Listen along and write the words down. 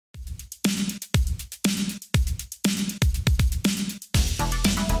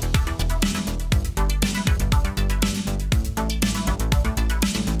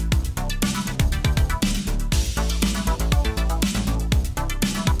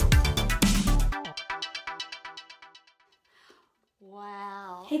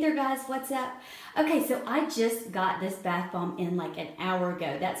Hey there guys, what's up? Okay, so I just got this bath bomb in like an hour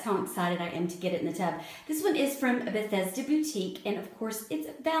ago. That's how excited I am to get it in the tub. This one is from Bethesda Boutique, and of course it's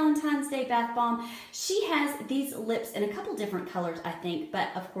a Valentine's Day bath bomb. She has these lips in a couple different colors, I think, but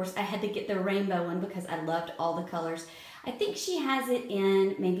of course I had to get the rainbow one because I loved all the colors. I think she has it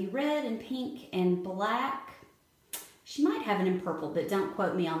in maybe red and pink and black. She might have it in purple, but don't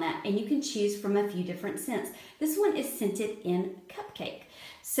quote me on that. And you can choose from a few different scents. This one is scented in Cupcake.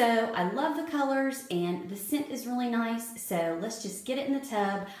 So I love the colors and the scent is really nice. So let's just get it in the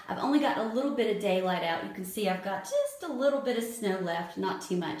tub. I've only got a little bit of daylight out. You can see I've got just a little bit of snow left, not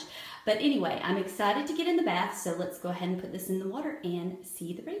too much. But anyway, I'm excited to get in the bath. So let's go ahead and put this in the water and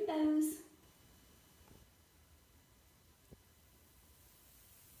see the rainbows.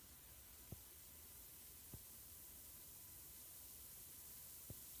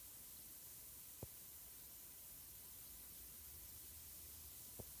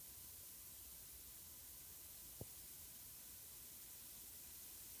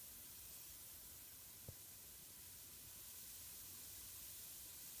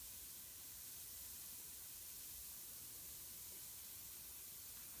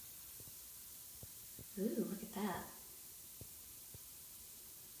 Ooh, look at that.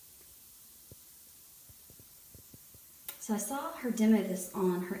 So I saw her demo this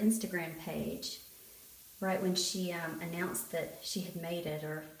on her Instagram page right when she announced that she had made it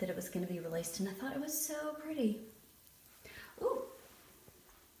or that it was going to be released, and I thought it was so pretty. Ooh.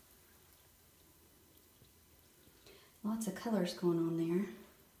 Lots of colors going on there.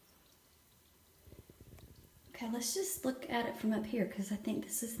 Okay, let's just look at it from up here because I think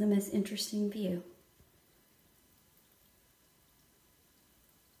this is the most interesting view.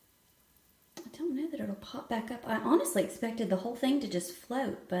 I don't know that it'll pop back up. I honestly expected the whole thing to just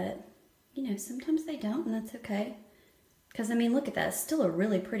float, but you know, sometimes they don't, and that's okay. Because I mean, look at that, it's still a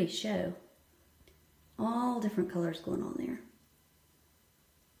really pretty show. All different colors going on there.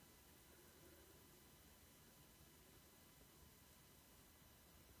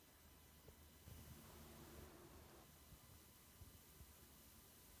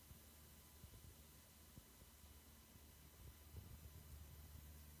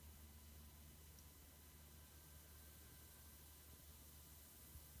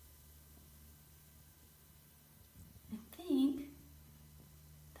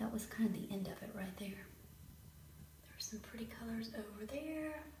 That was kind of the end of it right there. There's some pretty colors over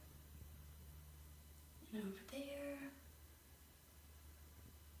there and over there.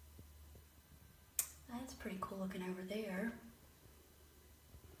 That's pretty cool looking over there.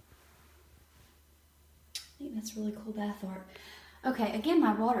 I think that's really cool bath art. Okay, again,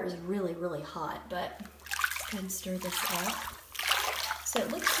 my water is really, really hot, but let's go ahead and stir this up. So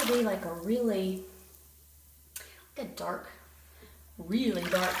it looks to be like a really, like a dark, really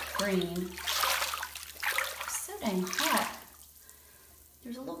dark green. So dang hot.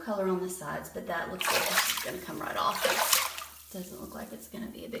 There's a little color on the sides, but that looks like it's going to come right off. It doesn't look like it's going to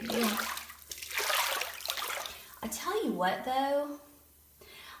be a big deal. I tell you what though,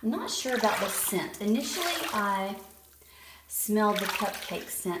 I'm not sure about the scent. Initially I smelled the Cupcake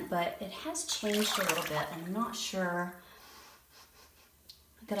scent, but it has changed a little bit. I'm not sure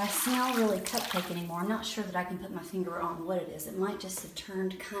that I smell really Cupcake anymore. I'm not sure that I can put my finger on what it is. It might just have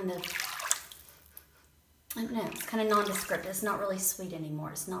turned kind of, I don't know, it's kind of nondescript. It's not really sweet anymore.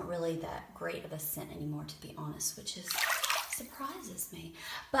 It's not really that great of a scent anymore, to be honest, which is surprises me.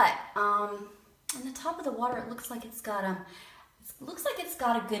 But on the top of the water, it looks like it's got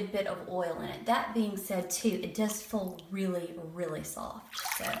a good bit of oil in it. That being said, too, it does feel really, really soft.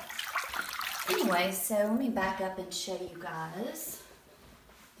 So anyway, so let me back up and show you guys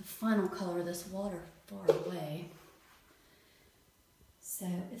the final color of this water far away. So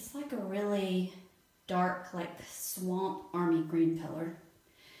it's like a really dark, like swamp army green color.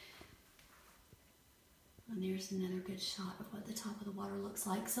 And there's another good shot of what the top of the water looks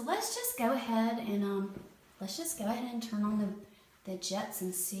like. So let's just go ahead and turn on the jets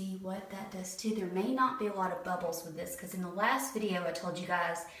and see what that does too. There may not be a lot of bubbles with this because in the last video I told you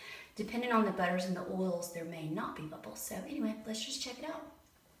guys, depending on the butters and the oils, there may not be bubbles. So anyway, let's just check it out.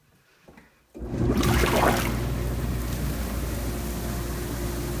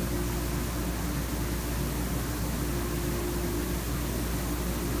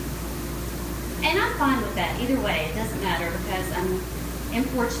 And I'm fine with that either way. It doesn't matter because I'm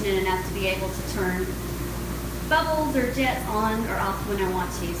fortunate enough to be able to turn bubbles or jets on or off when I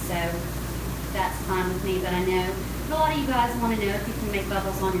want to, so that's fine with me. But I know a lot of you guys want to know if you can make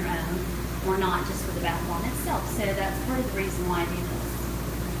bubbles on your own or not, just with the bath bomb itself. So that's part of the reason why I do this.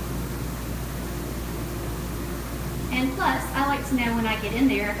 And plus, I like to know when I get in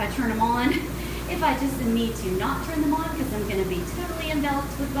there if I turn them on, if I just need to not turn them on because I'm going to be totally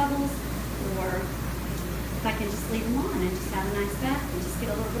enveloped with bubbles, or if I can just leave them on and just have a nice bath and just get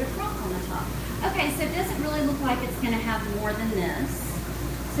a little bit of froth on the top. Okay, so it doesn't really look like it's going to have more than this.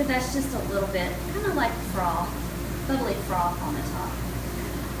 So that's just a little bit, kind of like froth, bubbly froth on the top.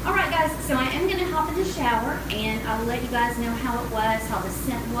 All right, guys, so I am going to hop in the shower, and I'll let you guys know how it was, how the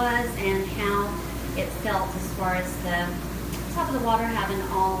scent was, and how it felt as far as the top of the water having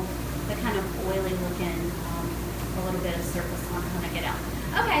all the kind of oily looking, a little bit of surface on it when I get out.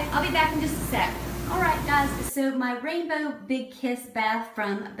 Okay, I'll be back in just a sec. All right, guys, so my Rainbow Big Kiss bath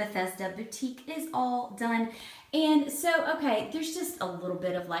from Bethesda Boutique is all done. And so, okay, there's just a little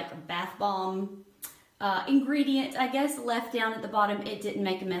bit of like a bath bomb ingredient, I guess, left down at the bottom. It didn't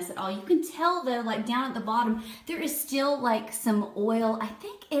make a mess at all. You can tell though, like down at the bottom, there is still like some oil. I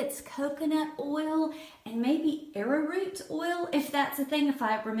think it's coconut oil and maybe arrowroot oil, if that's a thing, if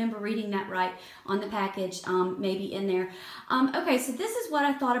I remember reading that right on the package, maybe in there. Okay, so this is what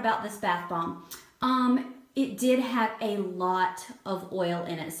I thought about this bath bomb. It did have a lot of oil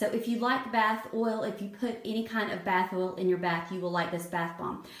in it. So if you like bath oil, if you put any kind of bath oil in your bath, you will like this bath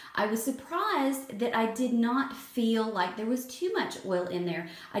bomb. I was surprised that I did not feel like there was too much oil in there.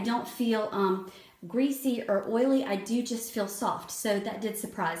 I don't feel greasy or oily. I do just feel soft. So that did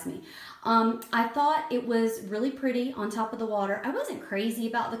surprise me. I thought it was really pretty on top of the water. I wasn't crazy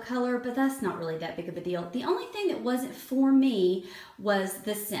about the color, but that's not really that big of a deal. The only thing that wasn't for me was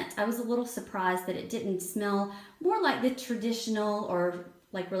the scent. I was a little surprised that it didn't smell more like the traditional or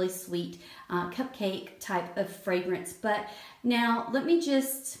like really sweet cupcake type of fragrance. But now let me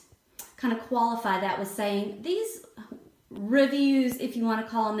just kind of qualify that with saying these reviews, if you want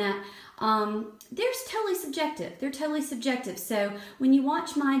to call them that, they're totally subjective. They're totally subjective. So when you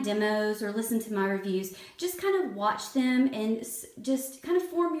watch my demos or listen to my reviews, just kind of watch them and just kind of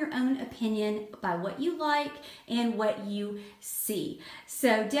form your own opinion by what you like and what you see.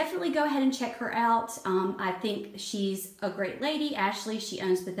 So definitely go ahead and check her out. I think she's a great lady. Ashley, she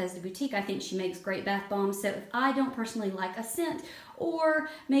owns Bethesda Boutique. I think she makes great bath bombs. So if I don't personally like a scent, or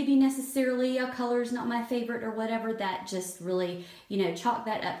maybe necessarily a color is not my favorite or whatever, that just really, you know, chalk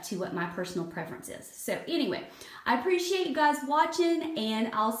that up to what my personal preference is. So anyway, I appreciate you guys watching, and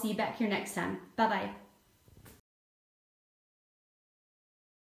I'll see you back here next time. Bye-bye.